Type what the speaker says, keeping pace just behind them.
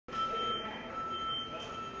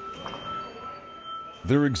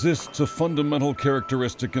There exists a fundamental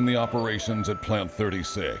characteristic in the operations at Plant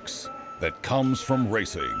 36 that comes from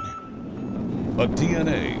racing. A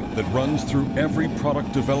DNA that runs through every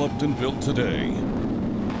product developed and built today.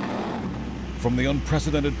 From the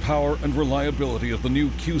unprecedented power and reliability of the new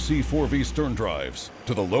QC4V stern drives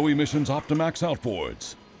to the low emissions OptiMax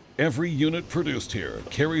outboards, every unit produced here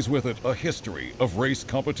carries with it a history of race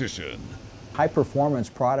competition. High performance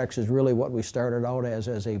products is really what we started out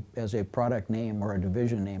as a product name or a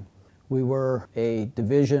division name. We were a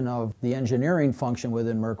division of the engineering function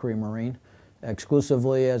within Mercury Marine,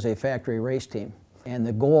 exclusively as a factory race team. And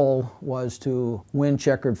the goal was to win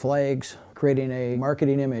checkered flags, creating a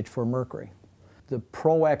marketing image for Mercury. The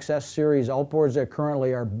Pro XS series outboards that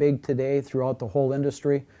currently are big today throughout the whole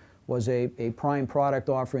industry was a prime product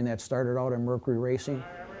offering that started out in Mercury Racing.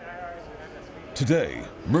 Today,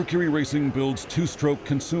 Mercury Racing builds two-stroke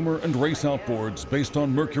consumer and race outboards based on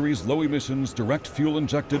Mercury's low-emissions direct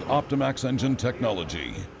fuel-injected OptiMax engine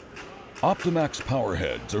technology. OptiMax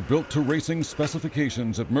powerheads are built to racing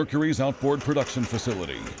specifications at Mercury's outboard production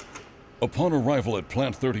facility. Upon arrival at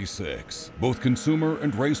Plant 36, both consumer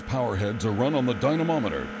and race powerheads are run on the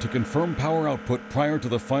dynamometer to confirm power output prior to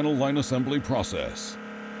the final line assembly process.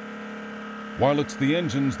 While it's the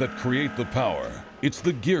engines that create the power, it's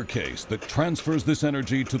the gear case that transfers this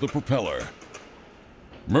energy to the propeller.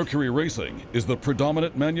 Mercury Racing is the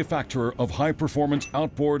predominant manufacturer of high-performance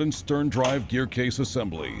outboard and stern drive gear case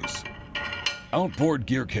assemblies. Outboard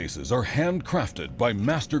gear cases are handcrafted by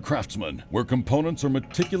master craftsmen, where components are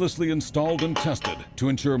meticulously installed and tested to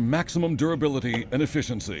ensure maximum durability and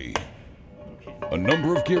efficiency. A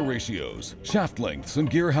number of gear ratios, shaft lengths,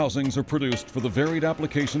 and gear housings are produced for the varied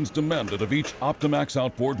applications demanded of each OptiMax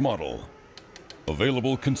outboard model.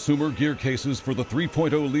 Available consumer gear cases for the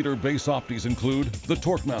 3.0-liter base Optis include the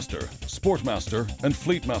Torquemaster, Sportmaster, and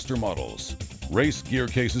Fleetmaster models. Race gear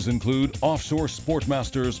cases include offshore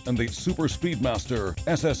Sportmasters and the Super Speedmaster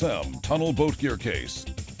SSM tunnel boat gear case.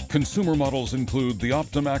 Consumer models include the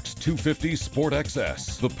OptiMax 250 Sport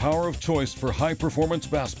XS, the power of choice for high-performance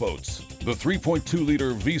bass boats. The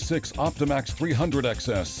 3.2-liter V6 OptiMax 300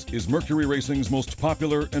 XS is Mercury Racing's most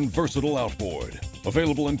popular and versatile outboard.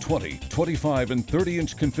 Available in 20, 25, and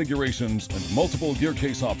 30-inch configurations and multiple gear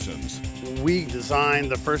case options. We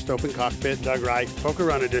designed the first open cockpit Doug Wright Poker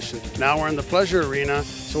Run Edition. Now we're in the pleasure arena,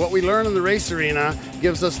 so what we learn in the race arena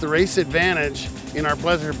gives us the race advantage in our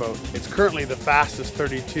pleasure boat. It's currently the fastest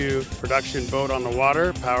 32 production boat on the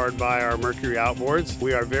water, powered by our Mercury outboards.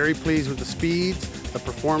 We are very pleased with the speeds, the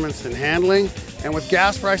performance and handling, and with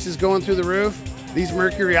gas prices going through the roof, these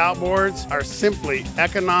Mercury outboards are simply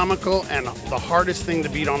economical and the hardest thing to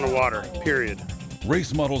beat on the water, period.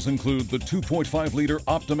 Race models include the 2.5-liter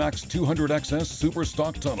OptiMax 200 XS Super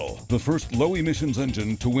Stock Tunnel, the first low-emissions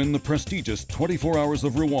engine to win the prestigious 24 Hours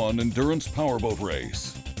of Rouen Endurance Powerboat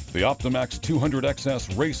Race. The OptiMax 200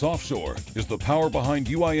 XS Race Offshore is the power behind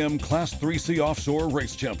UIM Class 3C Offshore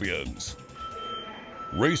Race Champions.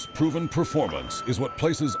 Race-proven performance is what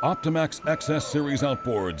places OptiMax XS Series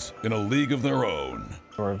outboards in a league of their own.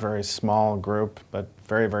 We're a very small group, but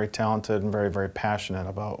very, very talented and very, very passionate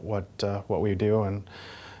about what we do,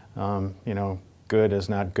 and you know, good is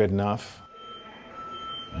not good enough.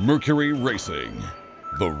 Mercury Racing.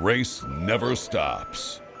 The race never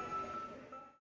stops.